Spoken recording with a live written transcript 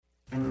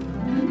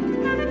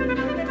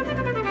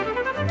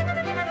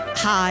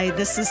Hi,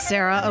 this is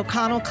Sarah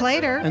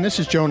O'Connell-Clater. And this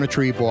is Jonah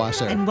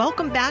Treebwasser. And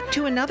welcome back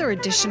to another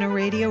edition of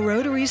Radio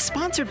Rotary,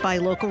 sponsored by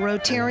local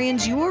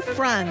Rotarians, your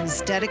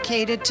friends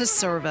dedicated to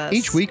service.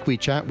 Each week we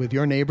chat with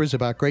your neighbors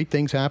about great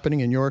things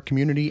happening in your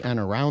community and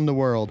around the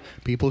world.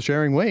 People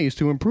sharing ways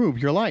to improve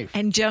your life.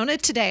 And Jonah,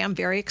 today I'm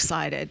very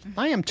excited.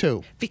 I am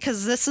too.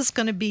 Because this is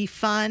going to be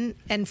fun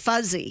and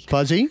fuzzy.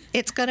 Fuzzy?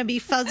 It's going to be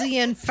fuzzy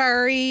and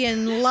furry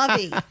and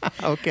lovey.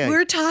 Okay.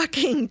 We're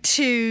talking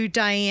to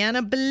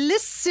Diana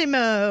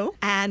Bellissimo,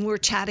 and we're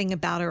chatting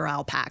about her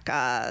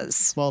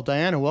alpacas. Well,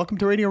 Diana, welcome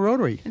to Radio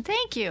Rotary.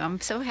 Thank you.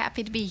 I'm so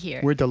happy to be here.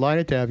 We're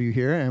delighted to have you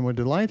here, and we're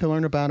delighted to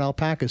learn about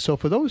alpacas. So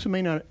for those who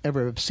may not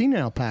ever have seen an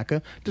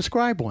alpaca,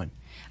 describe one.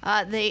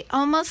 They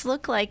almost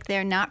look like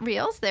they're not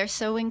reals. They're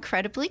so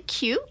incredibly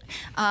cute.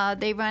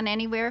 They run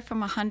anywhere from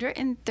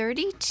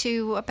 130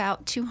 to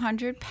about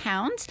 200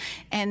 pounds,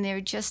 and they're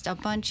just a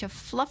bunch of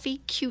fluffy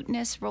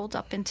cuteness rolled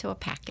up into a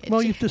package.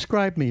 Well, you've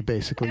described me,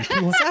 basically.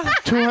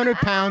 200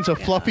 pounds of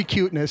fluffy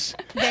cuteness.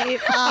 They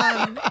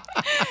have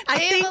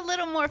a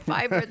little more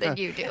fiber than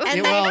you do.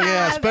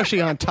 Yeah,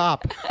 especially on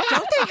top.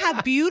 Don't they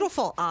have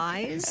beautiful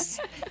eyes?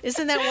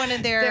 Isn't that one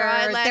of their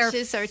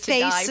eyelashes their are to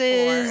die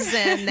faces for.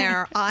 and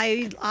their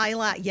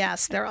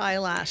yes, their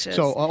eyelashes.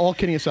 So, all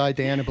kidding aside,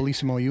 Diana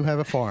Bellissimo, you have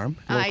a farm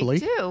locally. I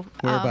do.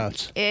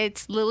 Whereabouts?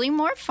 It's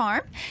Lilymore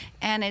Farm,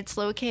 and it's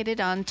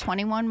located on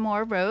 21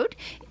 Moore Road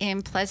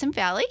in Pleasant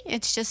Valley.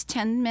 It's just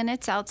 10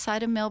 minutes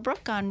outside of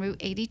Millbrook on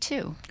Route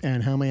 82.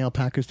 And how many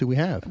alpacas do we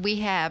have? We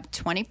have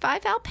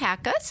 25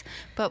 alpacas,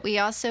 but we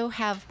also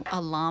have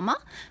a llama,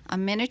 a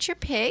miniature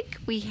pig.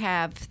 We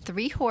have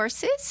 3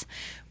 horses.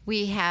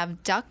 We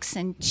have ducks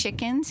and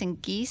chickens and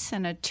geese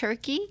and a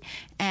turkey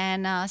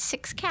and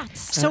 6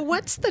 cats. So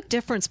what's the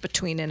difference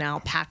between an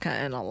alpaca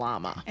and a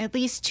llama? At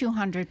least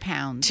 200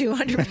 pounds.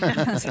 200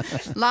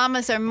 pounds.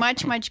 Llamas are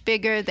much, much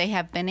bigger. They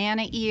have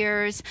banana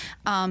ears.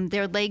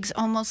 Their legs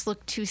almost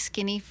look too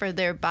skinny for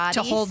their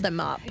bodies. To hold them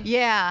up.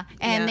 Yeah,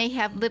 and Yeah. they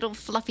have little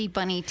fluffy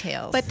bunny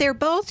tails. But they're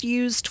both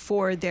used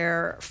for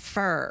their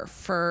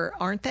fur,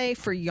 aren't they?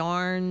 For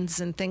yarns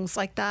and things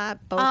like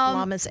that? Both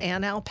llamas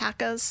and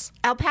alpacas?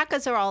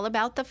 Alpacas are all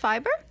about the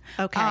fiber.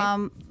 Okay.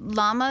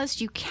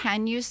 Llamas, you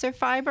can use their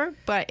fiber,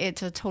 but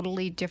it's a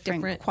totally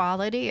different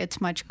quality.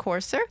 It's much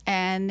coarser.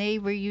 And they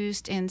were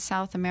used in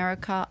South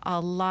America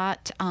a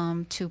lot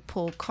to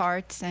pull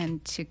carts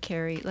and to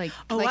carry like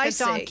I a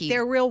donkey. see.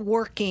 They're real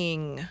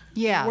working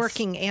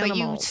animals. But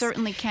you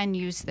certainly can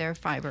use their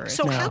fiber.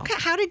 So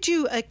how did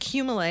you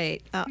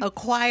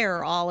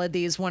acquire all of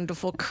these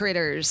wonderful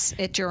critters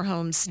at your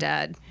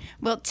homestead?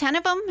 Well, 10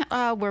 of them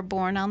were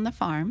born on the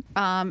farm,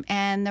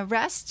 and the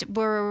rest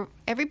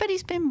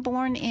everybody's been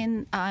born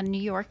in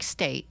New York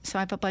State. So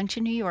I have a bunch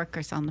of New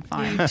Yorkers on the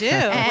farm. You do?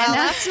 Well,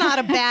 that's not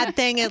a bad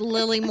thing at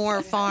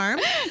Lilymore Farm.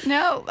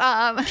 No.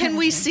 Can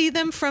we see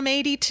them from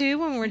 82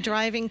 when we're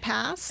driving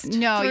past?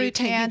 No, you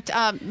can't.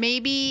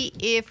 Maybe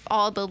if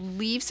all the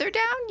leaves are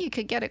down, you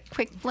could get a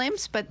quick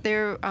glimpse, but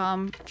they're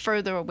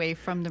further away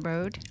from the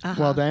road.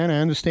 Well, Diana, I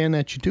understand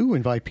that you do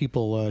invite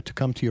people to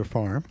come to your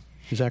farm.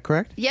 Is that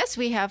correct? Yes,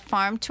 we have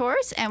farm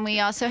tours, and we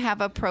also have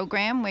a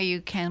program where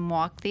you can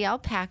walk the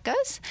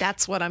alpacas.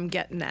 That's what I'm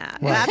getting at.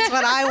 That's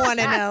what I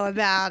want to know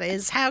about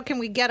is how can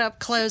we get up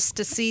close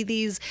to see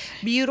these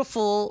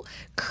beautiful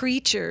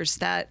creatures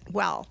that,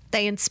 well,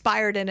 they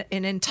inspired an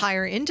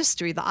entire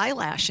industry, the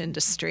eyelash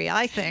industry,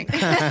 I think.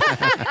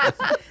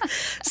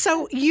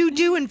 So you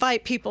do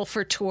invite people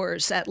for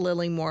tours at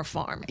Lilymore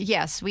Farm?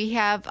 Yes, we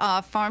have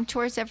farm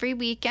tours every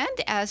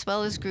weekend as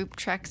well as group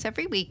treks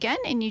every weekend,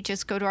 and you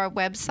just go to our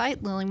website,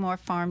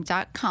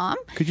 lilymorefarm.com.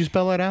 Could you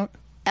spell that out?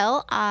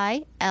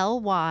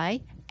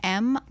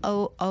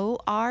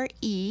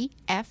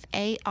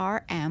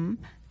 LILYMOOREFARM.com.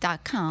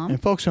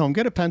 And folks at home,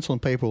 get a pencil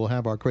and paper. We'll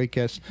have our great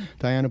guest,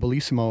 Diana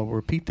Bellissimo,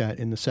 repeat that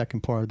in the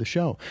second part of the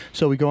show.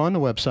 So we go on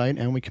the website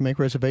and we can make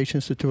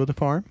reservations to tour the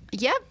farm?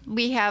 Yep.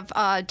 We have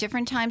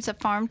different times of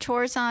farm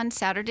tours on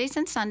Saturdays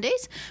and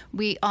Sundays.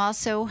 We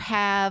also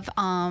have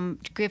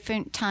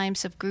different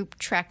times of group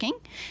trekking.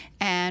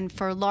 And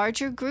for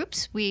larger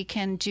groups, we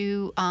can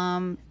do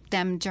them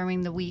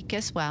during the week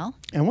as well.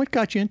 And what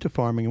got you into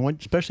farming, and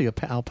especially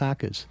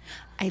alpacas?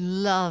 I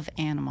love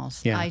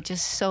animals. Yeah. I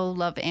just so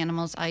love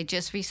animals. I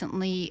just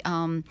recently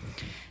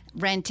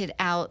rented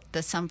out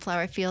the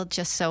sunflower field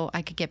just so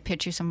I could get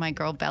pictures of my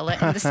girl Bella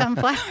in the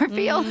sunflower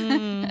field.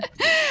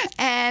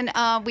 And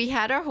we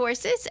had our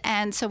horses,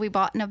 and so we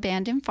bought an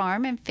abandoned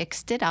farm and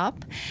fixed it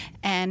up.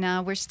 And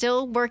we're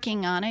still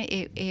working on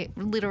it. It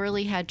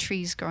literally had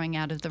trees growing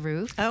out of the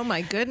roof. Oh,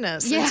 my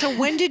goodness. Yeah. And so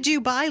when did you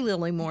buy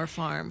Lilymore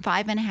Farm?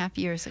 5.5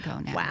 years ago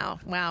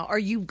now. Wow. Are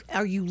you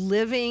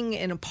living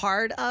in a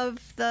part of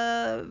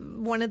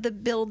one of the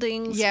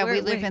buildings? Yeah,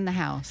 we live in the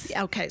house.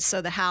 Okay,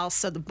 so the house,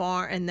 so the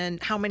barn, and then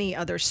how many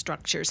other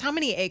structures? How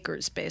many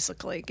acres,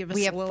 basically? Give us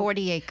We have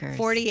 40 acres.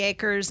 40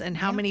 acres, and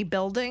how many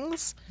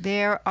buildings?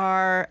 There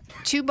are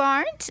 2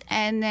 barns,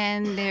 and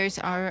then there's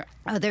our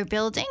other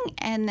building,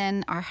 and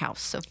then our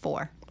house of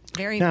 4.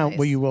 Very Now, nice.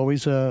 were you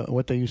always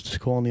what they used to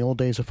call in the old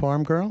days a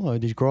farm girl? Or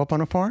did you grow up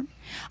on a farm?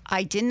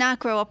 I did not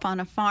grow up on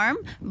a farm,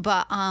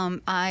 but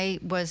I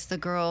was the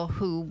girl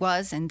who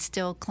was and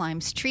still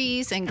climbs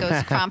trees and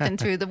goes cromping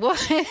through the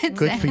woods.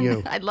 Good for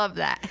you. I love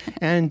that.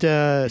 And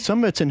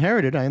some of it's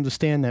inherited. I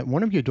understand that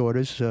one of your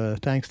daughters,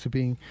 thanks to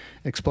being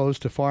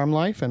exposed to farm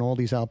life and all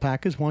these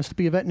alpacas, wants to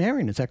be a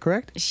veterinarian. Is that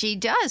correct? She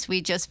does.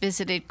 We just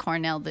visited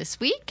Cornell this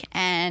week,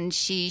 and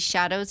she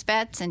shadows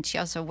vets, and she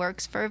also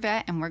works for a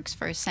vet and works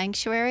for a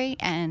sanctuary,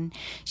 and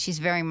she's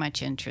very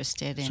much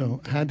interested in.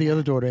 So how'd the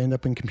other daughter end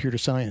up in computer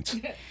science?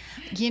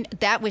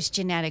 That was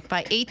genetic.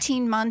 By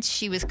 18 months,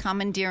 she was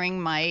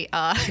commandeering my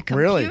computer,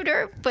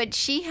 Really? but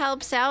she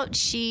helps out.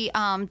 She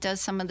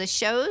does some of the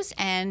shows,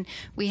 and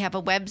we have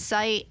a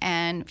website,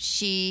 and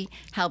she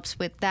helps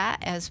with that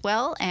as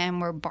well,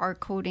 and we're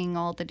barcoding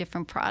all the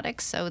different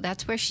products, so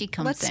that's where she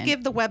comes Let's in.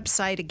 give the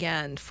website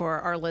again for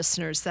our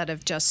listeners that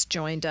have just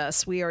joined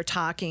us. We are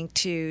talking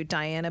to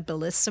Diana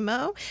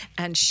Bellissimo,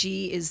 and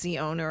she is the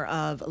owner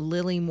of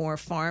Lilymore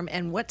Farm.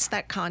 And what's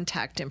that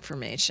contact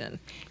information?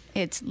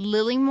 It's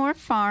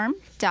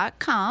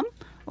lilymorefarm.com,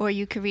 or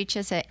you can reach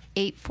us at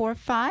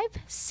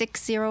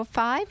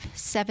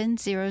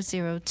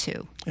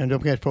 845-605-7002. And don't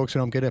forget, folks,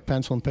 don't get a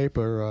pencil and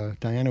paper.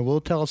 Diana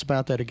will tell us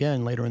about that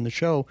again later in the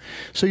show.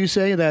 So you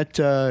say that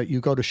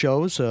you go to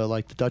shows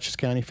like the Dutchess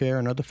County Fair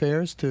and other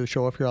fairs to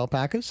show off your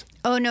alpacas?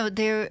 Oh, no,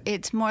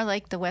 it's more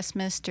like the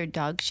Westminster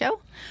Dog Show.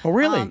 Oh,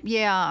 really?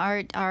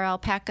 Yeah, our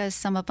alpacas,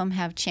 some of them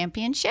have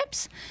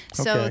championships.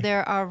 So Okay.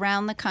 they're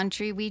around the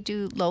country. We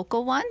do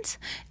local ones,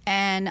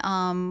 and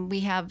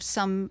we have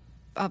some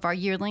of our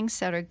yearlings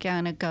that are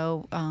going to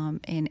go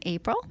in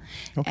April.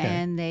 Okay.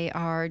 And they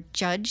are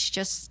judged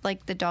just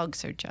like the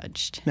dogs are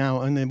judged.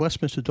 Now, in the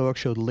Westminster Dog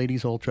Show, the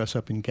ladies all dress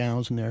up in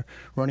gowns and they're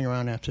running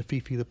around after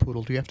Fifi the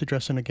poodle. Do you have to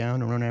dress in a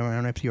gown and run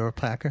around after your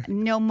alpaca?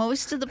 No,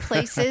 most of the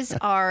places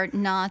are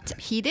not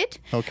heated.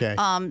 Okay.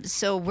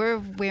 So we're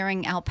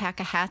wearing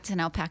alpaca hats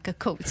and alpaca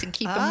coats and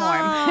keep them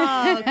warm.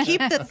 Oh, keep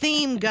the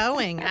theme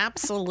going.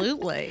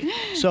 Absolutely.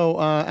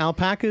 So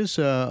alpacas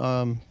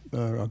are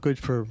good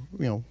for,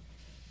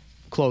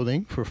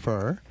 clothing, for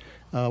fur.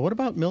 What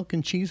about milk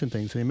and cheese and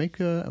things? Do they make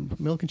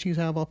milk and cheese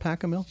out of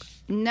alpaca milk?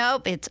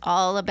 Nope, it's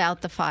all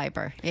about the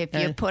fiber. If you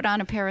And- put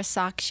on a pair of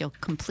socks, you'll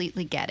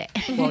completely get it.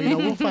 Well,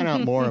 we'll find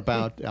out more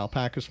about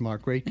alpacas from our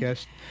great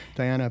guest,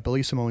 Diana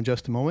Bellissimo, in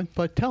just a moment.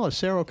 But tell us,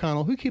 Sarah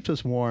O'Connell, who keeps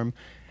us warm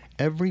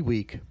every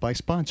week by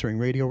sponsoring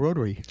Radio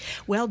Rotary?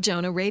 Well,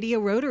 Jonah,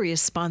 Radio Rotary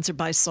is sponsored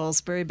by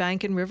Salisbury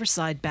Bank and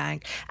Riverside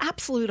Bank,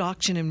 Absolute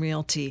Auction and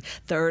Realty,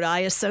 Third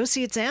Eye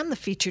Associates, and the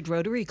featured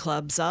Rotary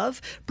clubs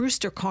of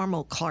Brewster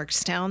Carmel,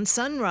 Clarkstown,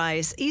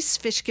 Sunrise,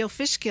 East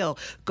Fishkill,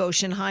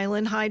 Goshen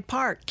Highland, Hyde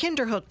Park,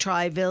 Kinderhook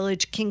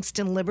Tri-Village,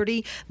 Kingston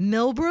Liberty,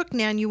 Millbrook,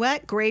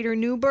 Nanuet, Greater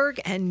Newburgh,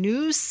 and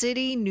New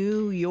City,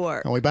 New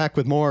York. And we're back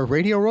with more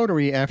Radio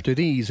Rotary after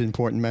these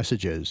important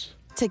messages.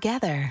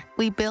 Together,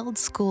 we build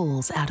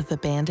schools out of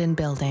abandoned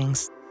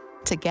buildings.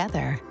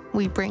 Together,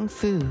 we bring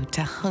food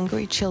to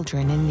hungry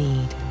children in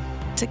need.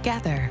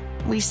 Together,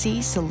 we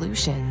see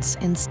solutions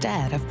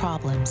instead of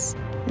problems.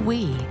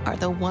 We are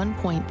the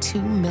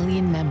 1.2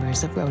 million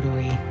members of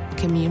Rotary,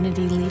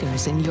 community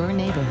leaders in your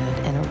neighborhood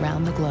and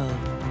around the globe,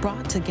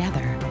 brought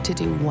together to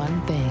do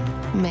one thing: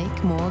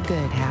 make more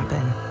good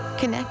happen.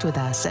 Connect with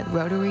us at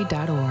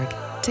Rotary.org.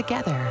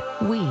 Together,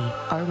 we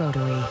are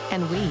Rotary,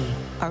 and we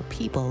are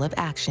people of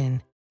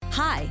action.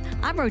 Hi,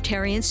 I'm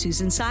Rotarian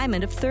Susan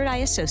Simon of Third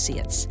Eye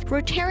Associates.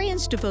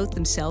 Rotarians devote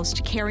themselves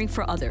to caring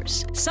for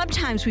others.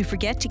 Sometimes we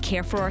forget to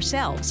care for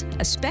ourselves,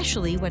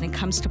 especially when it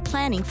comes to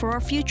planning for our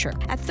future.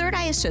 At Third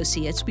Eye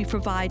Associates, we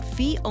provide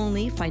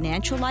fee-only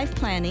financial life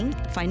planning,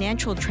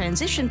 financial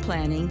transition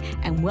planning,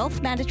 and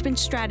wealth management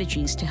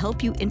strategies to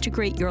help you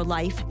integrate your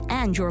life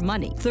and your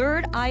money.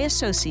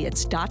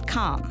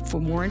 ThirdEyeAssociates.com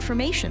for more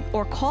information,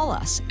 or call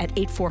us at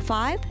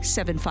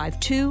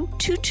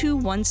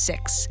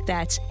 845-752-2216.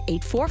 That's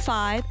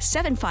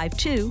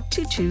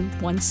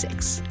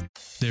 845-752-2216.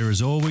 There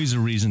is always a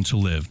reason to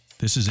live.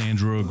 This is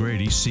Andrew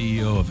O'Grady,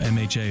 CEO of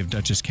MHA of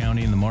Dutchess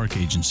County and the Mark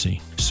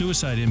Agency.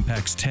 Suicide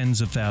impacts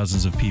tens of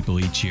thousands of people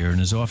each year and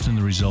is often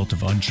the result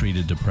of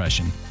untreated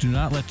depression. Do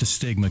not let the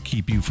stigma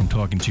keep you from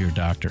talking to your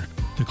doctor.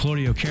 The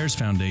Claudio Cares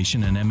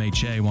Foundation and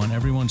MHA want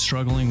everyone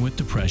struggling with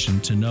depression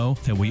to know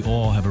that we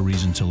all have a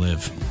reason to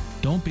live.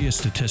 Don't be a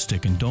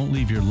statistic and don't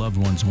leave your loved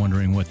ones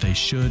wondering what they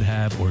should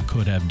have or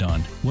could have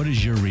done. What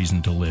is your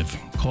reason to live?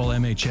 Call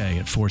MHA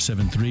at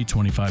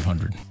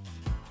 473-2500.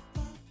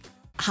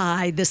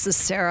 Hi, this is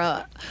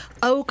Sarah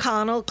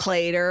O'Connell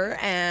Clater,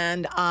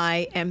 and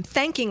I am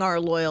thanking our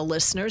loyal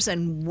listeners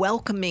and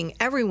welcoming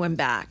everyone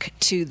back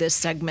to this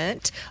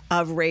segment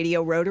of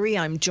Radio Rotary.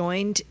 I'm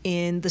joined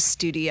in the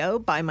studio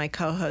by my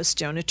co-host,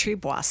 Jonah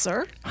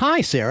Triebwasser. Hi,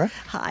 Sarah.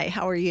 Hi,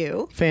 how are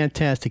you?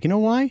 Fantastic. You know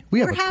why?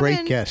 We have a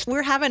great guest.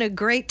 We're having a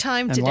great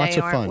time And today, lots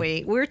of aren't fun.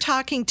 we? We're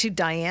talking to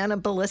Diana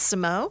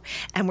Bellissimo,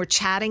 and we're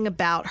chatting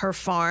about her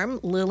farm,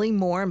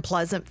 Lilymore in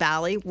Pleasant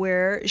Valley,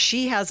 where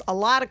she has a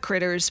lot of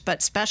critters,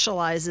 but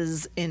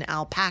specializes in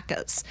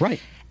alpacas. Right.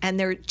 and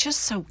they're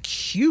just so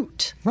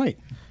cute. Right.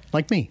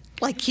 Like me.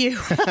 Like you.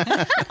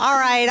 All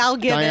right, I'll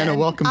give Diana, in.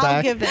 welcome I'll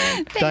back. give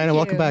in. Diana,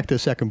 welcome you. back to the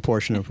second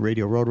portion of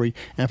Radio Rotary.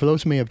 And for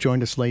those who may have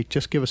joined us late,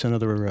 just give us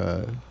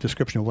another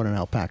description of what an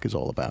alpaca is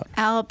all about.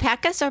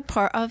 Alpacas are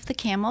part of the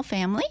camel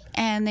family,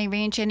 and they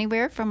range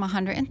anywhere from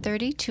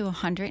 130 to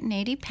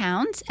 180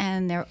 pounds,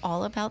 and they're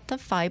all about the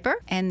fiber,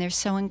 and they're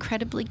so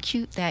incredibly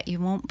cute that you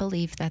won't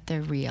believe that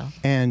they're real.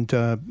 And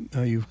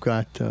you've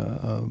got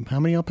how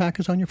many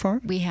alpacas on your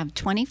farm? We have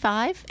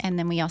 25, and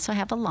then we also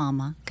have a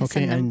llama. 'Cause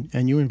Okay, in the-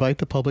 and you invite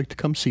the public to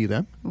come see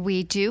them.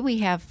 We do. We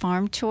have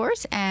farm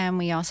tours, and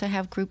we also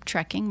have group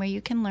trekking where you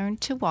can learn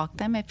to walk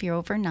them if you're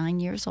over 9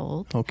 years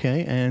old.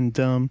 Okay, and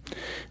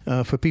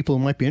for people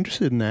who might be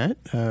interested in that,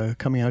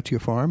 coming out to your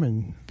farm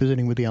and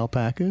visiting with the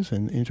alpacas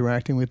and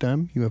interacting with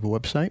them, you have a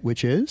website,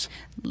 which is?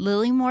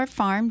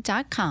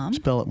 LilymoreFarm.com.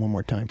 Spell it one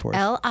more time for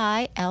us.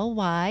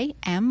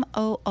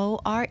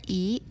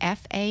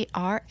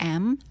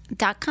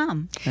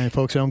 LilyMoreFarm.com. And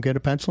folks, don't get a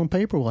pencil and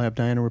paper. We'll have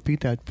Diana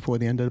repeat that before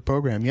the end of the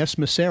program. Yes,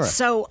 Miss Sarah.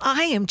 So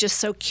I am just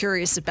so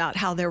curious about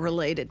how they're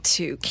related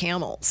to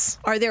camels.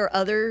 Are there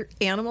other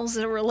animals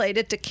that are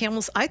related to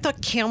camels? I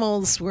thought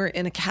camels were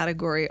in a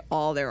category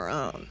all their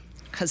own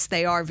because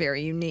they are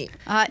very unique.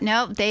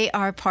 No, they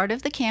are part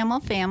of the camel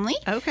family.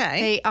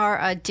 Okay. They are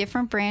a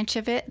different branch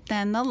of it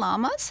than the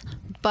llamas,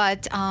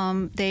 but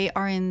they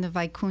are in the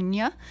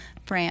Vicuña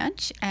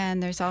branch,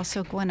 and there's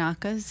also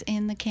guanacas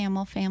in the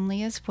camel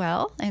family as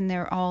well, and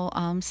they're all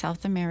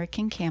South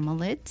American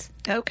camelids.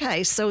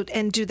 Okay, so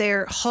and do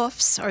their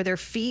hoofs, are their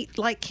feet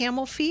like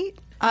camel feet?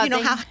 You know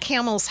They- how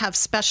camels have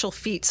special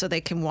feet so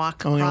they can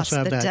walk Oh, they across also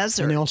have the that.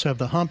 desert And they also have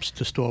the humps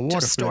to store water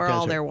to store for the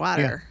all desert. their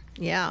water.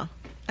 Yeah.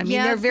 I mean,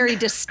 Yeah. they're very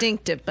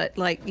distinctive, but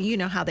like, you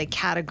know how they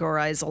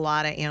categorize a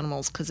lot of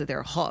animals because of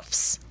their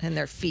hoofs and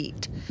their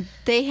feet.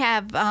 They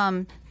have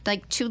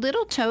like two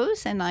little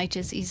toes, and I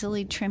just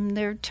easily trim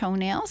their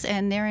toenails,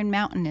 and they're in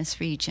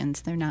mountainous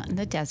regions. They're not in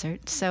the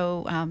desert,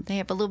 so they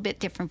have a little bit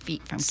different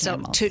feet from So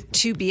camels.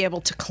 to be able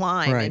to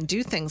climb Right. and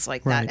do things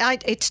like Right.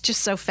 that, it's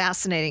just so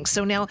fascinating.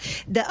 So now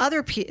the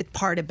other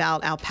part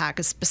about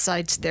alpacas,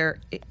 besides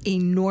their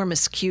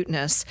enormous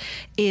cuteness,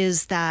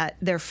 is that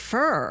their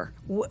fur.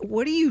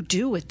 What do you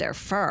do with their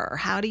fur?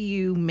 How do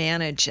you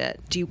manage it?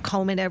 Do you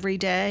comb it every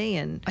day?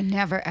 And I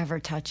never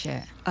ever touch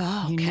it.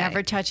 Oh, You okay.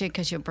 never touch it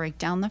because you'll break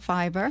down the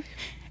fiber.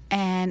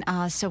 And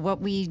so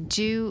what we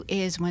do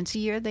is once a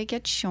year they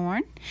get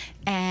shorn,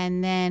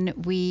 and then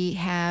we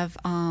have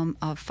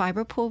a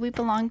fiber pool we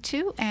belong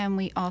to, and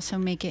we also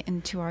make it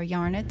into our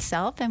yarn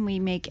itself, and we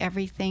make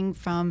everything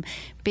from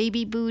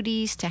baby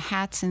booties to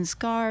hats and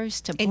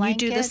scarves to and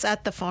blankets. you do this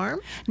at the farm?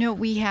 No,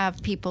 we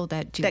have people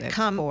that do That it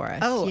come for us.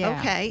 Oh, Yeah.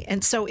 okay.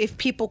 And so if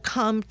people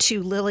come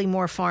to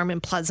Lilymore Farm in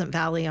Pleasant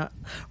Valley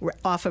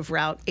off of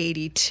Route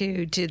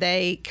 82,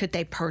 could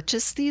they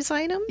purchase these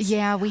items?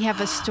 Yeah, we have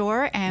a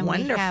store, and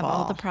we have all the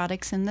Wonderful.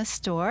 products in the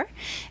store,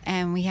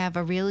 and we have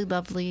a really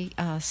lovely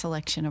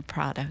selection of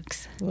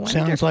products.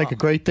 Sounds like a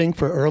great thing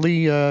for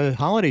early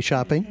holiday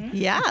shopping.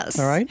 Yes.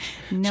 All right.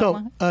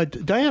 No. So,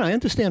 Diana, I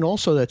understand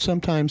also that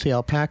sometimes the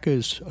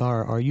alpacas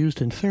are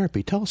used in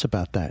therapy. Tell us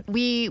about that.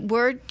 We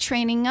were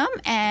training them,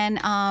 and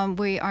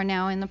we are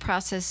now in the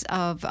process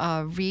of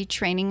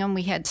retraining them.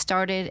 We had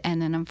started,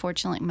 and then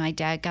unfortunately my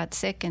dad got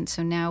sick, and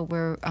so now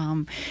we're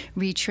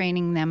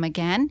retraining them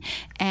again.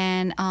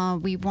 And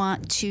we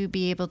want to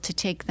be able to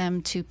take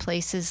them to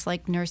places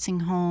like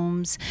nursing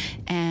homes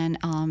and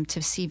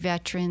to see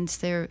veterans.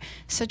 They're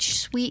such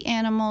sweet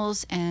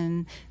animals,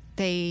 and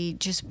they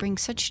just bring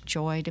such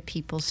joy to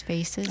people's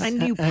faces.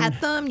 And you pet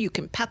them. You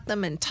can pet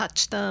them and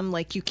touch them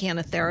like you can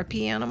a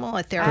therapy animal,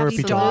 a therapy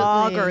Therapy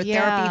dog, dog. or a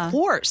Yeah. therapy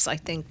horse. I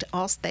think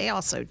they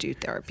also do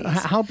therapies.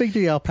 How big do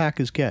the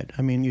alpacas get?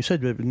 I mean, you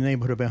said in the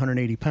neighborhood of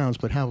 180 pounds,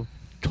 but how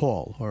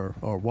tall or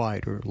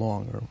wide or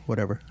long or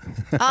whatever?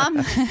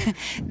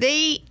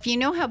 You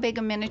know how big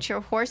a miniature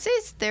horse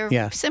is? They're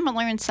Yeah.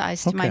 similar in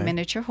size to my Okay.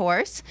 miniature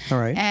horse. All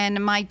right.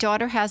 And my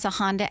daughter has a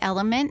Honda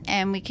Element,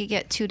 and we could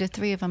get 2 to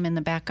 3 of them in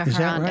the back of Is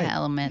her that Honda right?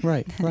 Element.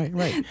 Right.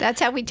 That's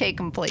how we take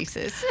them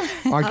places.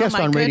 Our guest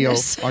my on radio,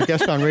 goodness. our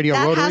guest on Radio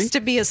That Rotary. has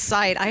to be a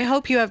site. I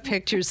hope you have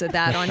pictures of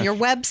that on your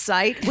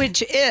website,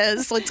 which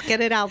is, let's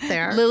get it out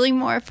there.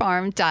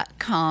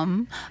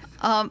 LilymoreFarm.com.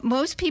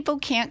 Most people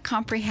can't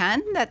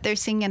comprehend that they're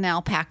seeing an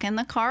alpaca in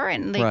the car,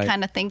 and they Right.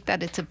 kind of think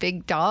that it's a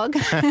big dog.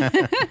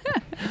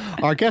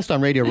 Our guest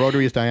on Radio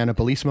Rotary is Diana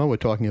Bellissimo. We're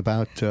talking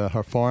about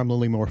her farm,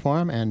 Lilymore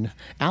Farm, and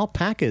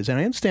alpacas. And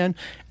I understand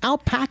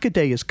Alpaca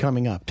Day is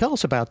coming up. Tell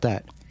us about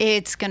that.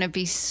 It's going to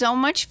be so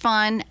much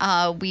fun.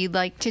 We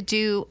like to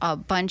do a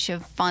bunch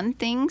of fun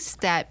things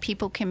that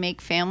people can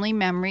make family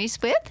memories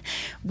with.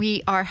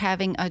 We are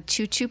having a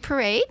tutu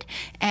parade,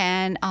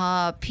 and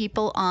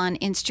people on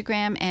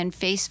Instagram and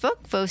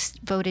Facebook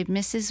voted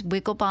Mrs.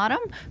 Wigglebottom,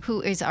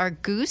 who is our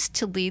goose,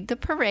 to lead the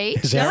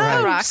parade. Is that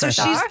right? a rock So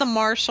star. she's the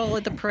marshal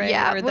of the parade,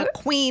 Yeah, or the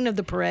queen of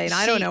the parade.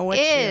 I She don't know what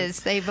is. she is.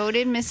 They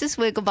voted Mrs.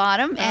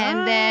 Wigglebottom,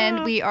 and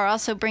then we are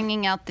also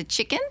bringing out the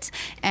chickens,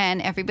 and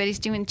everybody's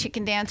doing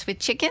chicken dance with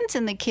chickens. chickens,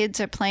 and the kids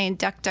are playing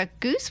Duck, Duck,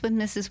 Goose with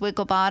Mrs.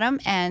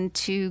 Wigglebottom and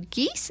two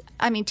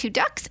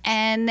ducks.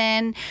 And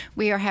then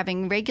we are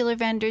having regular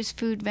vendors,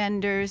 food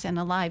vendors, and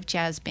a live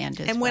jazz band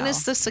as well. And when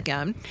is this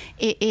again?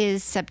 It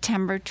is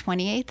September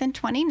 28th and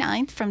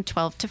 29th from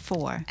 12 to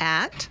 4.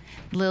 At?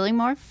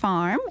 Lilymore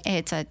Farm.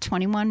 It's at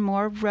 21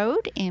 Moore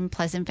Road in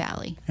Pleasant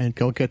Valley. And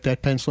go get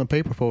that pencil and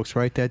paper, folks.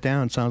 Write that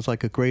down. Sounds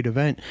like a great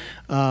event.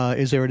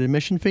 Is there an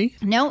admission fee?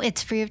 No,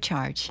 it's free of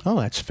charge. Oh,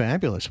 that's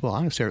fabulous. Well,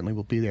 I certainly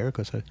will be there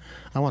because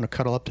I want to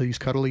cuddle up to these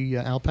cuddly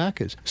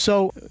alpacas.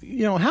 So,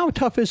 how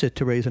tough is it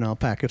to raise an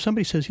alpaca? If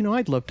somebody says,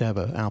 I'd love to have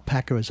an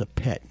alpaca as a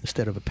pet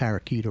instead of a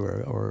parakeet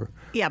or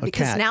yeah, a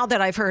because cat. now that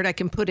I've heard I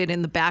can put it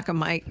in the back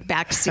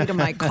seat of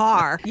my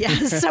car. Yeah.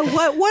 So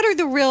what are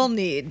the real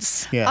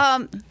needs?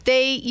 Yeah.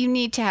 You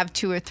need to have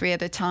 2 or 3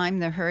 at a time.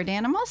 They're herd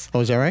animals.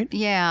 Oh, is that right?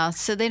 Yeah,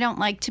 so they don't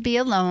like to be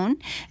alone.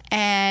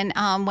 And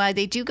while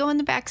they do go in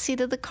the back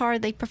seat of the car,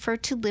 they prefer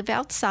to live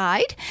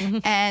outside. Mm-hmm.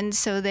 And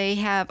so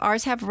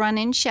ours have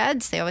run-in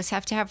sheds. They always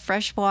have to have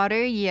fresh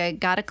water. You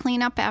got to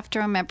clean up after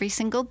them every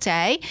single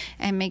day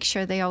and make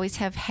sure they always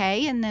have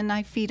hay. And then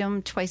I feed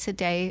them twice a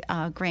day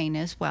grain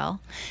as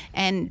well.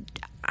 And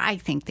I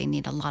think they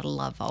need a lot of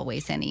love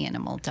always. Any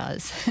animal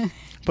does.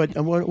 But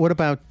what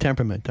about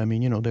temperament? I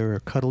mean, there are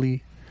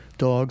cuddly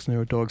dogs, and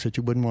there are dogs that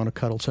you wouldn't want to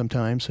cuddle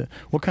sometimes.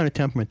 What kind of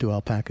temperament do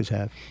alpacas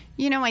have?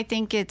 I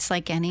think it's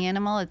like any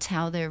animal. It's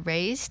how they're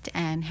raised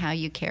and how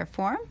you care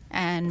for them.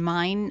 And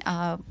mine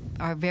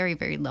are very,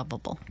 very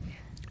lovable.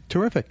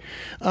 Terrific.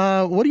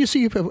 What do you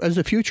see as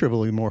the future of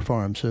Lilymore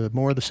Farms?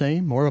 More of the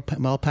same? More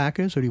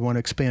alpacas? Or do you want to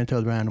expand to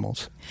other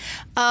animals?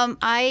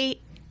 I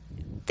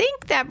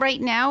think that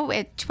right now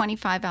at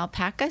 25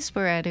 alpacas,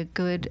 we're at a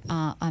good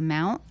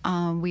amount.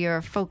 We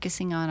are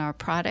focusing on our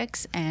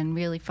products and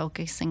really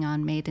focusing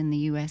on made in the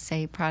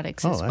USA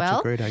products as well. Oh, that's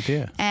a great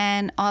idea.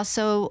 And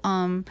also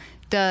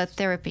the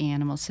therapy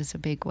animals is a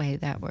big way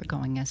that we're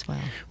going as well.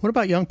 What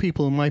about young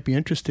people who might be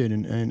interested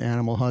in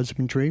animal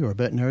husbandry or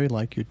veterinary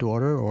like your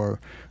daughter,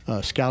 or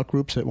scout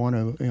groups that want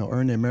to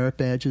earn their merit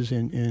badges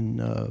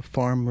in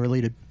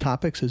farm-related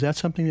topics? Is that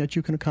something that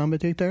you can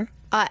accommodate there?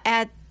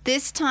 At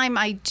this time,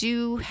 I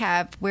do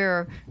have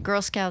where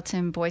Girl Scouts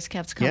and Boy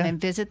Scouts come and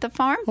visit the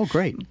farm. Oh,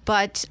 great.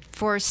 But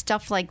for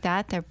stuff like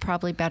that, they're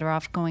probably better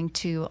off going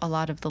to a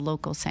lot of the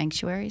local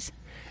sanctuaries.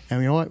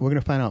 And you know what? We're going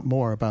to find out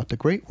more about the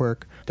great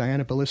work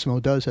Diana Bellissimo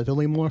does at the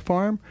Lilymore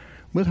Farm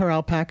with her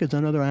alpacas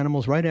and other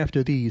animals right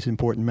after these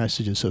important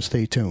messages, so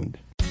stay tuned.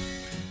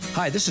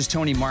 Hi, this is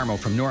Tony Marmo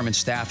from Norman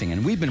Staffing,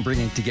 and we've been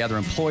bringing together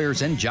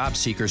employers and job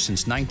seekers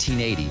since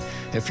 1980.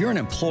 If you're an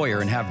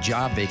employer and have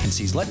job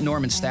vacancies, let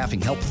Norman Staffing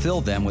help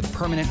fill them with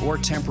permanent or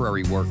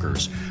temporary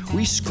workers.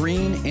 We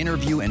screen,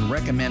 interview, and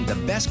recommend the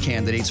best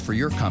candidates for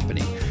your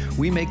company.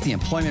 We make the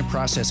employment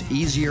process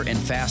easier and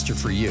faster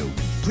for you.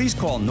 Please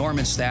call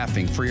Norman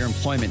Staffing for your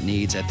employment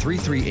needs at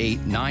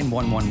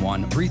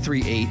 338-9111,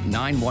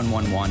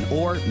 338-9111,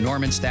 or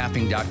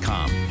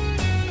normanstaffing.com.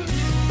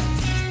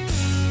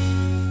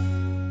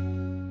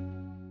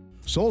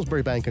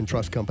 Salisbury Bank and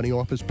Trust Company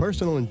offers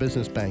personal and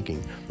business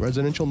banking,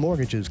 residential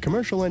mortgages,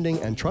 commercial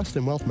lending, and trust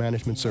and wealth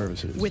management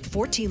services. With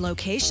 14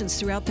 locations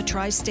throughout the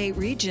tri-state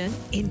region,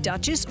 in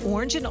Dutchess,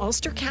 Orange, and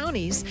Ulster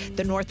counties,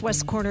 the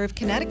northwest corner of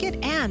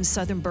Connecticut, and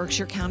southern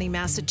Berkshire County,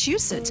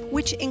 Massachusetts,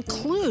 which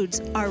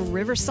includes our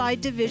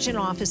Riverside Division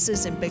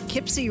offices in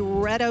Poughkeepsie,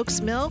 Red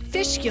Oaks Mill,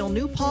 Fishkill,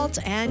 New Paltz,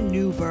 and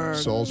Newburgh.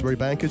 Salisbury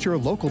Bank is your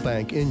local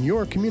bank in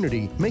your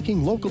community,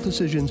 making local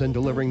decisions and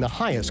delivering the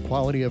highest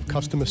quality of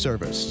customer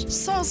service.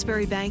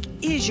 Salisbury Bank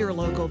is your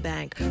local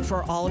bank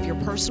for all of your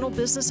personal,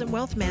 business, and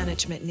wealth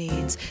management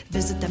needs.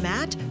 Visit them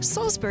at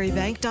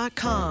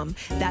salisburybank.com.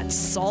 That's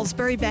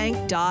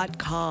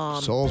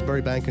salisburybank.com.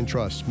 Salisbury Bank and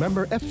Trust,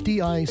 member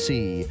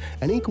FDIC,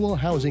 an equal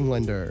housing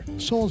lender.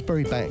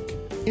 Salisbury Bank,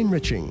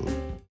 enriching.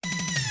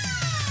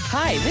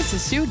 Hi, this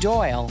is Sue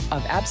Doyle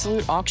of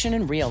Absolute Auction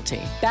and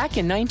Realty. Back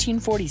in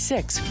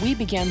 1946, we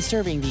began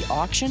serving the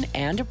auction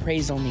and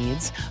appraisal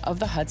needs of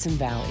the Hudson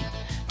Valley.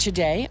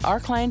 Today, our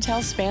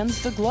clientele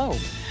spans the globe,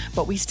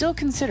 but we still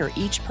consider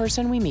each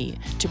person we meet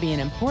to be an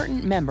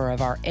important member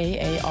of our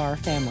AAR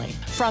family.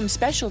 From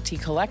specialty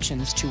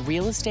collections to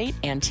real estate,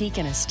 antique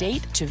and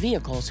estate to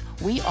vehicles,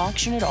 we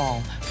auction it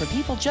all for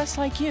people just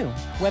like you.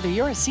 Whether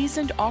you're a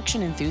seasoned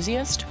auction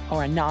enthusiast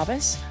or a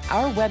novice,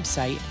 our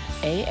website,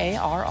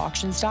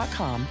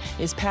 AARauctions.com,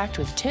 is packed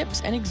with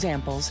tips and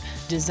examples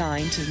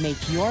designed to make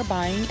your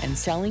buying and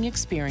selling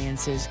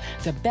experiences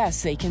the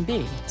best they can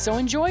be. So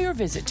enjoy your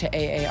visit to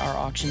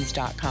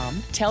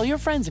AARauctions.com, tell your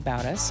friends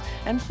about us,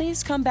 and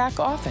please come back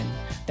often.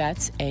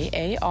 That's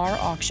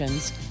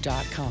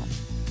AARauctions.com.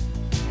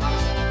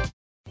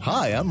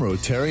 Hi, I'm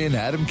Rotarian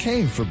Adam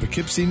Kane for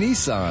Poughkeepsie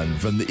Nissan.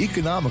 From the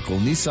economical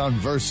Nissan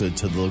Versa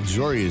to the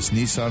luxurious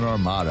Nissan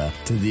Armada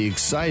to the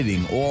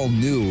exciting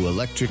all-new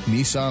electric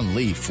Nissan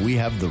Leaf, we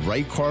have the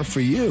right car for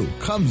you.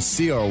 Come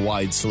see our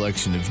wide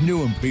selection of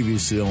new and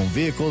previously owned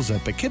vehicles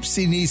at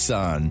Poughkeepsie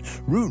Nissan,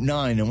 Route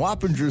 9 in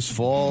Wappingers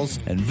Falls,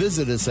 and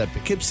visit us at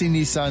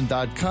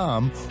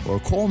PoughkeepsieNissan.com or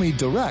call me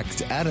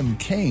direct, Adam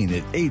Kane,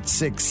 at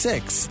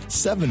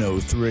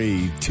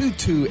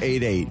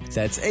 866-703-2288.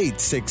 That's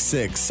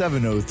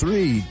 866-703-2288.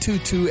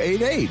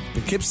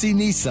 Poughkeepsie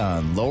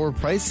Nissan, lower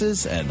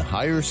prices and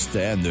higher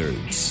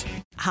standards.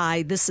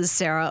 Hi, this is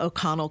Sarah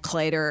O'Connell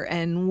Clater,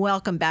 and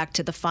welcome back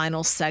to the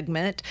final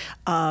segment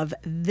of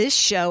this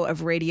show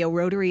of Radio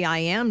Rotary. I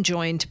am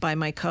joined by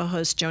my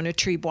co-host, Jonah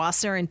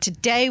Triebwasser, and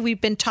today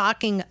we've been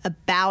talking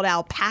about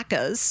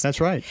alpacas. That's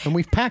right. And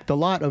we've packed a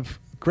lot of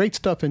great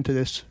stuff into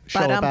this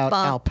show about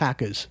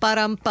alpacas.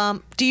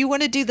 Do you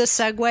want to do the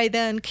segue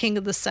then, King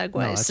of the Segues?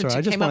 No, that's since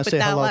right. you came up with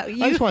that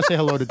I just want to say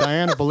hello to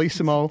Diana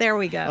Bellissimo there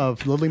we go.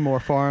 of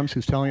Lilymore Farms,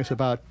 who's telling us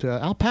about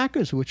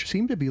alpacas, which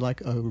seem to be like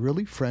a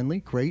really friendly,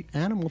 great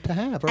animal to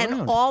have around.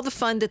 And all the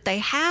fun that they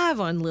have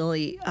on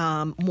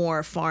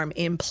Lilymore Farm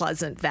in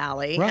Pleasant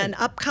Valley. Right. And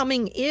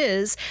upcoming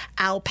is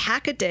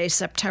Alpaca Day,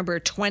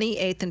 September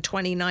 28th and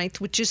 29th,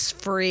 which is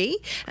free.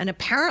 And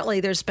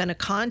apparently there's been a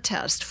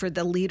contest for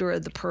the leader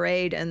of the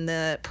parade and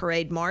the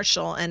parade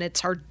marshal, and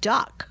it's our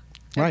duck.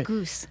 Right.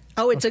 Goose.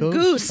 Oh, it's a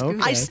goose. Okay.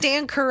 I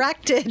stand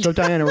corrected. So,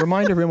 Diana,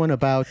 remind everyone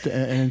about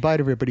and invite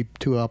everybody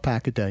to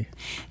Alpaca Day.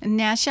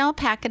 National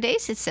Alpaca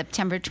Days is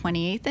September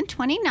 28th and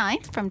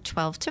 29th from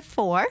 12 to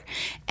 4.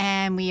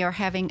 And we are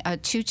having a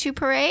tutu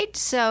parade.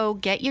 So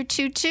get your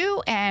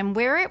tutu and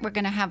wear it. We're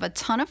going to have a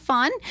ton of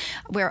fun.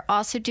 We're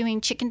also doing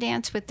chicken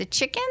dance with the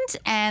chickens.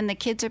 And the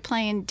kids are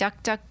playing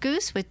Duck, Duck,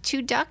 Goose with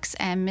 2 ducks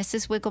and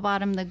Mrs.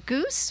 Wigglebottom the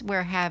goose.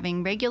 We're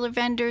having regular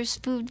vendors,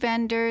 food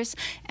vendors,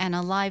 and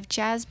a live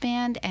jazz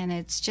band. And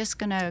it's just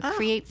going to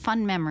create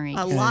fun memories.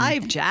 A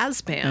live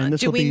jazz band.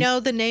 Do we know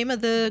the name of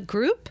the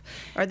group?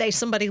 Are they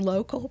somebody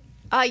local?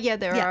 Yeah,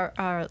 there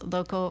are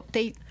local.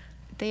 They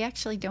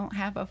actually don't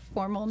have a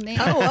formal name.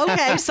 Oh,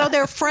 okay. So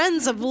they're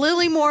friends of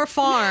Lilymore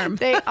Farm.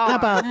 They are. How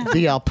about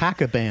the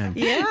Alpaca Band?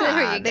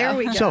 Yeah, there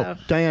we go. So,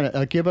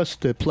 Diana, give us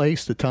the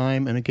place, the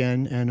time, and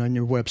on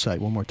your website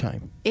one more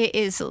time. It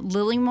is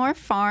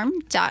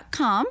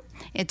lilymorefarm.com.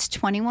 It's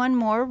 21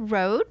 Moore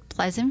Road,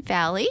 Pleasant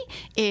Valley.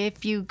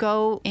 If you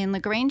go in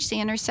LaGrange, the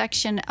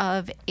intersection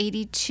of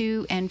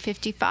 82 and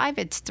 55,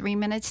 it's 3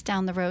 minutes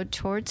down the road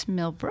towards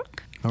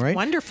Millbrook. All right.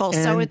 Wonderful.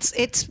 So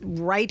it's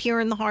right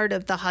here in the heart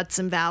of the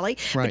Hudson Valley.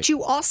 Right. But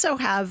you also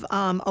have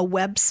a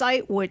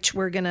website, which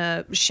we're going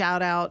to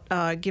shout out,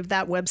 give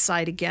that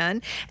website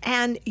again.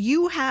 And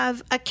you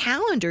have a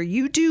calendar.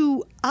 You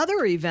do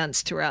other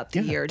events throughout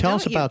the year. Tell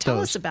us about Tell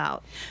those. us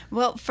about.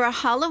 Well, for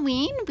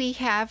Halloween, we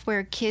have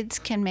where kids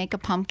can make a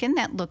pumpkin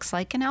that looks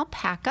like an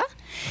alpaca.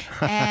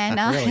 And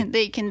Really?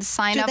 they can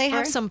sign Do up they for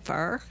have some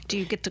fur? Do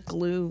you get to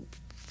glue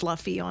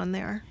Fluffy on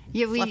there?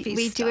 Yeah,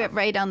 we do it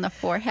right on the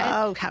forehead.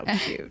 Oh, how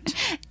cute.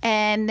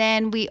 And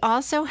then we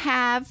also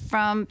have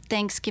from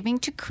Thanksgiving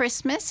to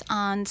Christmas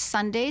on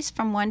Sundays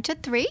from 1 to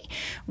 3,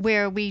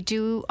 where we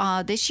do,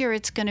 this year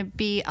it's going to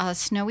be a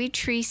snowy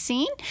tree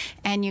scene,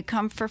 and you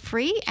come for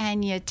free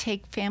and you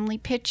take family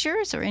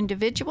pictures or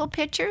individual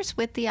pictures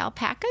with the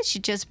alpacas.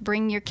 You just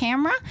bring your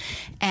camera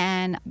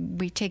and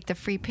we take the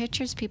free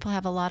pictures. People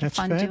have a lot of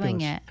fun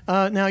doing it.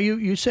 Now,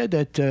 you said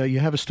that you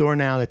have a store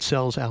now that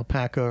sells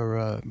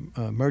alpaca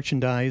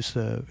merchandise.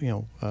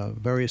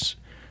 Various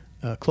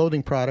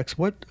clothing products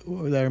that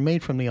are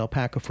made from the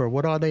alpaca fur.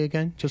 What are they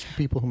again? Just for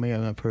people who may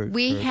have heard.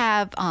 We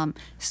have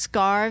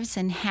scarves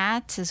and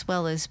hats as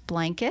well as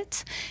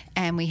blankets,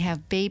 and we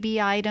have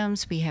baby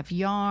items. We have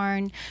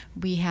yarn.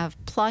 We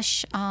have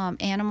plush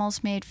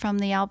animals made from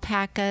the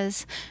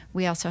alpacas.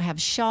 We also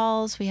have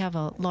shawls. We have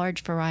a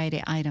large variety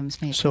of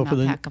items made from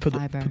alpaca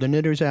fiber. For the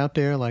knitters out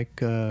there, like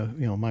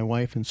my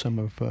wife and some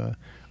of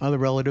other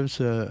relatives,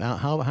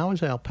 how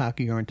is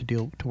alpaca yarn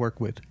to work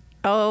with?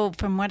 Oh,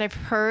 from what I've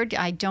heard,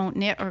 I don't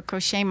knit or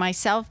crochet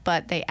myself,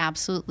 but they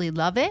absolutely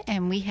love it.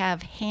 And we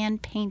have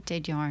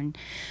hand-painted yarn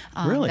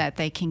that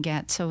they can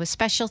get. So a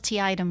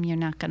specialty item you're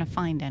not going to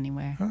find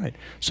anywhere. All right.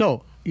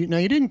 So, now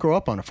you didn't grow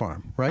up on a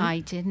farm, right? I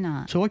did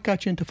not. So what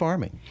got you into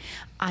farming?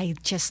 I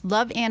just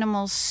love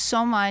animals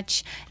so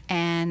much,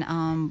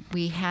 and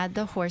we had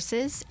the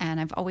horses, and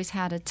I've always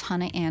had a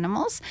ton of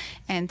animals,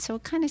 and so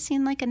it kind of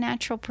seemed like a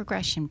natural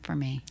progression for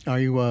me. Are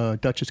you a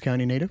Dutchess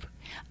County native?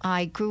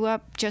 I grew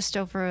up just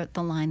over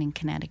the line in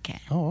Connecticut.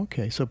 Oh,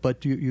 okay. So,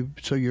 but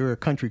you're a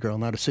country girl,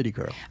 not a city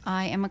girl.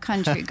 I am a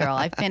country girl.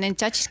 I've been in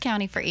Dutchess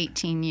County for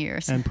 18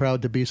 years. And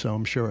proud to be so,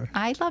 I'm sure.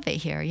 I love it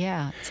here.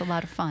 Yeah, it's a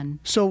lot of fun.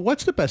 So,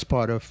 what's the best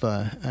part of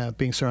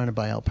being surrounded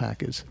by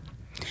alpacas?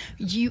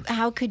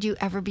 How could you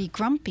ever be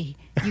grumpy?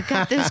 You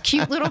got those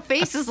cute little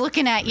faces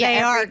looking at you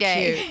every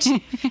day.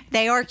 Cute.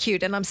 They are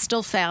cute, and I'm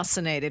still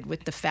fascinated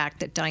with the fact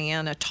that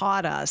Diana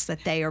taught us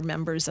that they are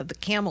members of the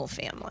camel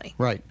family.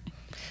 Right.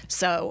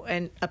 So,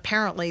 and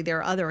apparently there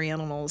are other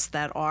animals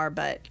that are,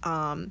 but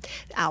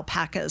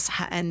alpacas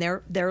and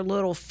their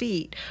little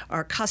feet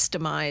are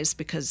customized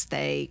because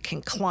they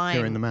can climb.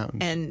 They're in the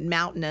mountains. And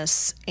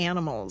mountainous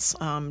animals,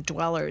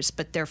 dwellers,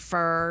 but their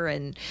fur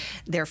and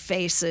their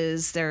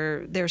faces,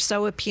 they're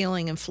so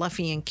appealing and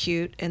fluffy and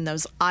cute, and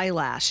those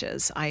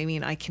eyelashes. I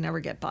mean, I can never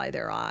get by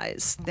their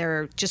eyes.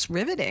 They're just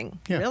riveting,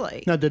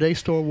 really. Now, do they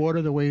store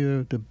water the way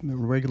the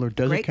regular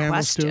desert Great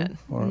camels question.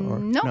 do? Or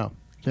No.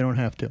 They don't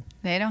have to.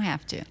 They don't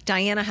have to.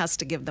 Diana has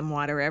to give them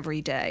water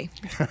every day.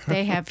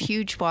 They have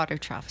huge water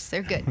troughs.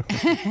 They're good.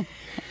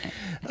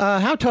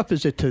 How tough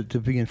is it to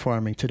be in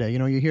farming today? You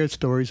know, you hear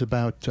stories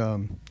about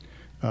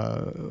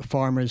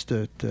farmers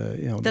that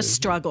the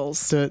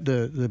struggles.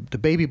 The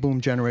baby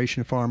boom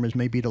generation of farmers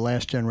may be the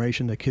last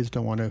generation. The kids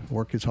don't want to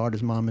work as hard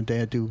as mom and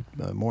dad do,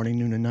 morning,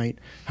 noon, and night.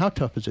 How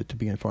tough is it to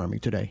be in farming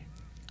today?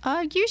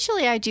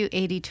 Usually I do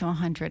 80 to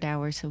 100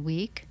 hours a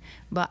week,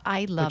 but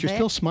I love it. But you're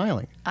still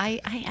smiling.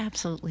 I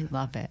absolutely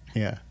love it.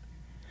 Yeah.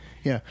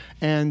 Yeah.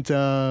 And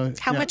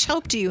how much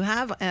help do you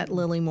have at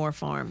Lilymore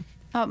Farm?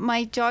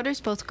 My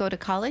daughters both go to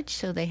college,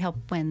 so they help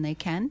when they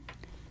can.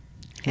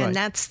 And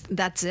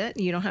that's it?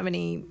 You don't have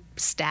any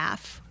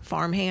staff,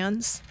 farm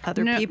hands,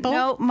 other people?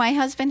 No, my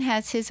husband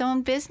has his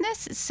own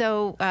business,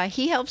 so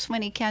he helps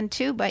when he can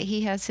too, but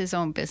he has his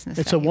own business.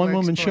 It's a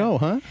one-woman show,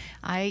 huh?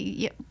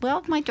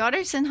 Well, my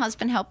daughters and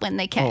husband help when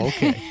they can. Oh,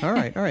 okay. All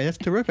right. That's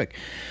terrific.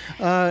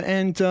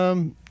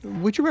 And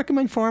would you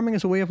recommend farming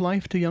as a way of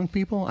life to young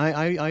people?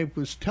 I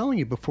was telling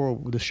you before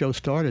the show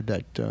started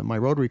that my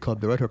Rotary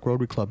Club, the Red Hook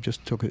Rotary Club,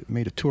 just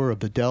made a tour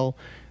of the Dell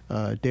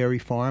Dairy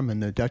Farm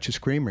and the Duchess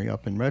Creamery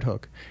up in Red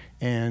Hook.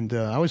 And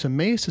I was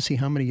amazed to see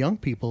how many young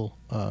people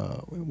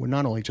were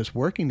not only just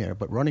working there,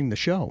 but running the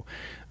show.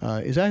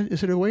 Is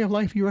it a way of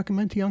life you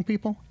recommend to young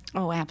people?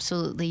 Oh,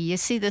 absolutely. You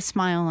see the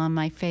smile on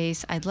my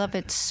face. I love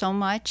it so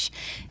much.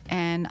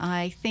 And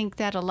I think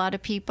that a lot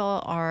of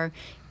people are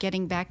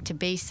getting back to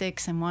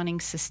basics and wanting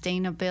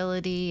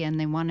sustainability, and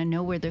they want to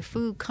know where their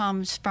food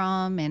comes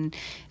from. And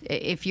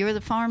if you're the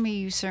farmer,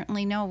 you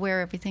certainly know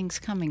where everything's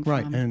coming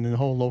right, from. Right, and the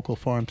whole local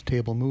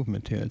farm-to-table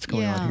movement it's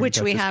going on here which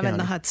in we Dutchess have County. in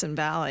the Hudson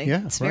Valley.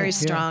 Yeah, it's very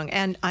strong.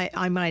 Yeah. And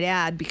I might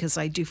add, because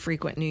I do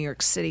frequent New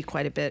York City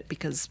quite a bit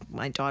because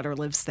my daughter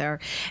lives there,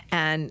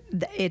 and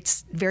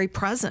it's very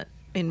present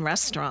in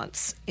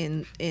restaurants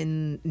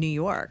in New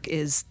York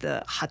is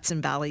the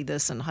Hudson Valley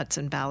this and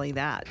Hudson Valley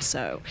that.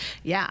 So,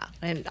 yeah,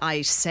 and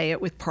I say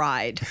it with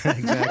pride.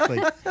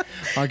 Exactly.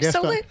 Our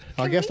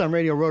guest on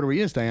Radio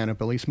Rotary is Diana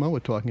Bellissimo. We're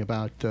talking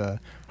about her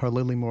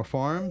Lilymore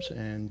Farms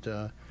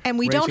and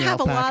we don't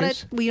have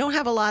alpacas.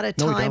 a lot of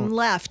time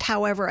left.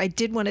 However, I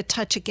did want to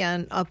touch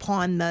again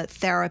upon the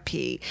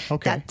therapy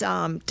that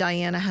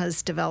Diana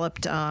has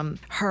developed.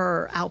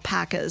 Her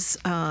alpacas,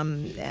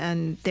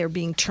 and they're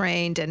being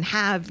trained and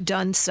have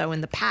done so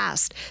in the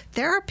past.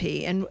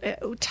 Therapy, and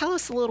tell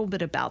us a little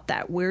bit about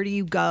that. Where do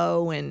you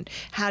go, and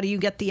how do you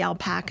get the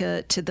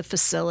alpaca to the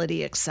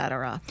facility,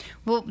 etc.?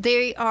 Well,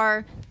 they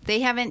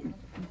haven't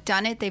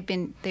done it.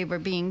 They were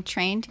being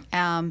trained,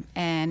 and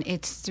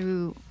it's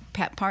through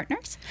Pet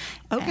Partners.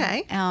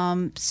 Okay.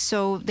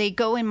 So they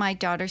go in my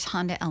daughter's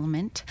Honda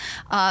Element.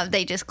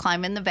 They just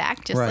climb in the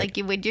back, just like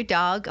you would your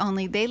dog,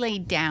 only they lay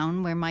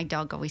down where my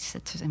dog always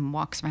sits and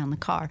walks around the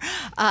car.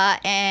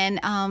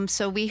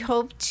 So we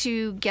hope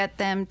to get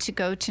them to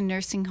go to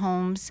nursing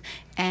homes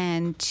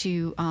and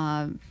to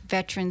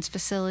veterans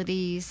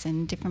facilities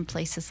and different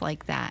places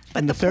like that.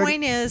 But the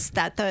point is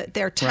that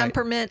their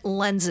temperament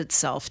lends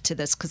itself to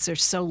this because they're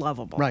so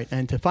lovable. Right,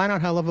 and to find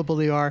out how lovable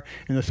they are,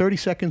 in the 30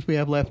 seconds we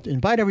have left,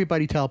 invite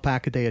everybody to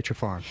Alpaca Day at your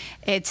farm.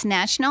 It's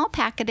National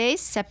Alpaca Day,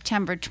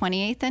 September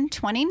 28th and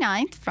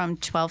 29th from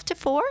 12 to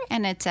 4,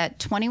 and it's at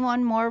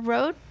 21 Moore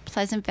Road,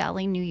 Pleasant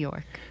Valley, New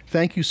York.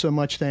 Thank you so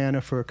much,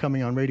 Diana, for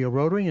coming on Radio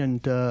Rotary,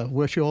 and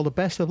wish you all the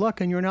best of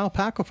luck on your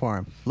alpaca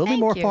farm.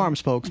 Lilymore Farms,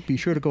 folks. Be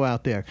sure to go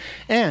out there.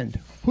 And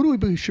who do we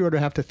be sure to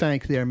have to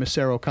thank there, Miss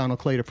Sarah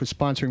O'Connell-Clater, for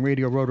sponsoring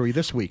Radio Rotary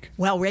this week?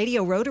 Well,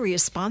 Radio Rotary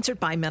is sponsored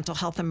by Mental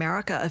Health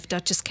America of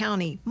Dutchess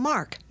County,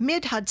 Mark,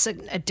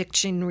 Mid-Hudson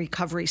Addiction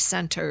Recovery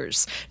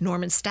Centers,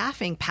 Norman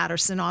Staffing,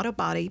 Patterson Auto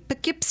Body,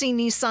 Poughkeepsie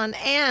Nissan,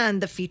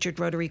 and the featured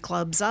Rotary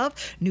Clubs of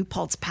New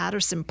Paltz,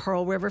 Patterson,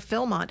 Pearl River,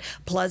 Philmont,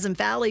 Pleasant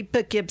Valley,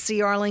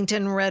 Poughkeepsie,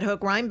 Arlington, Red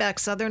Hook, Rhinebeck,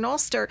 Southern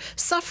Ulster,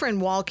 Suffern,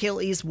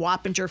 Wallkill, East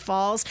Wappinger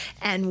Falls,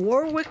 and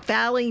Warwick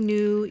Valley,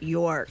 New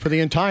York. For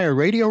the entire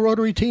Radio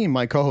Rotary team,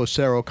 my co-host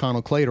Sarah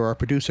O'Connell-Clater, our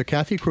producer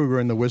Kathy Kruger,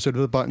 and the Wizard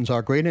of the Buttons,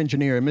 our great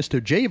engineer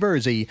Mr. Jay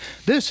Verzi,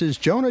 this is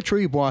Jonah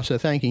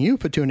Treebossa thanking you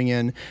for tuning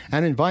in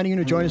and inviting you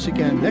to join us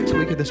again next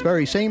week at this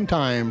very same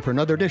time for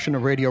another edition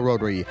of Radio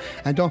Rotary.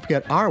 And don't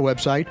forget our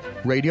website,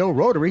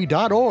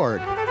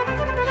 radiorotary.org.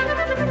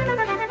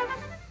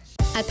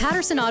 At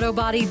Patterson Auto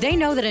Body, they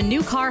know that a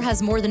new car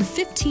has more than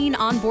 15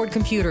 onboard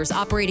computers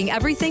operating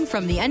everything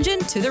from the engine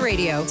to the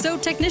radio. So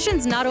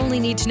technicians not only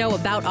need to know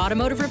about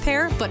automotive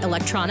repair, but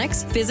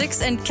electronics,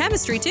 physics, and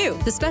chemistry too.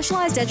 The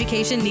specialized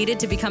education needed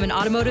to become an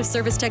automotive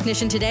service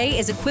technician today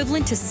is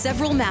equivalent to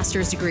several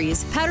master's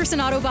degrees. Patterson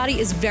Auto Body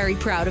is very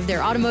proud of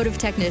their automotive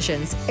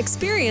technicians.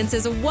 Experience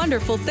is a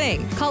wonderful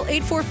thing. Call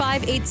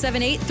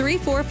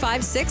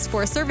 845-878-3456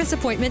 for a service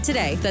appointment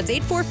today. That's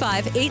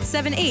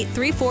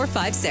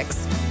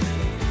 845-878-3456.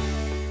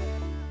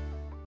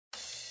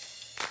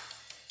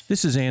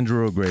 This is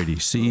Andrew O'Grady,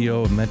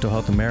 CEO of Mental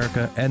Health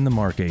America and the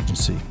Mark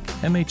Agency.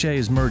 MHA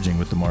is merging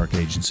with the Mark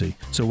Agency,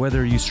 so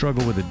whether you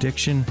struggle with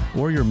addiction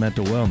or your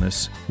mental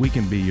wellness, we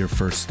can be your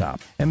first stop.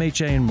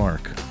 MHA and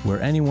Mark,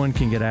 where anyone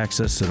can get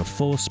access to the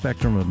full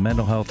spectrum of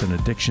mental health and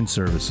addiction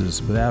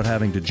services without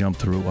having to jump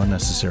through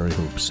unnecessary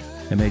hoops.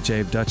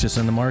 MHA of Dutchess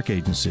and the Mark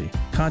Agency.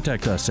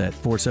 Contact us at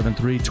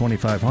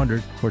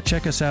 473-2500 or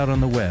check us out on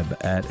the web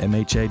at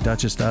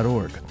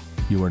mhaduchess.org.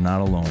 You are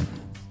not alone.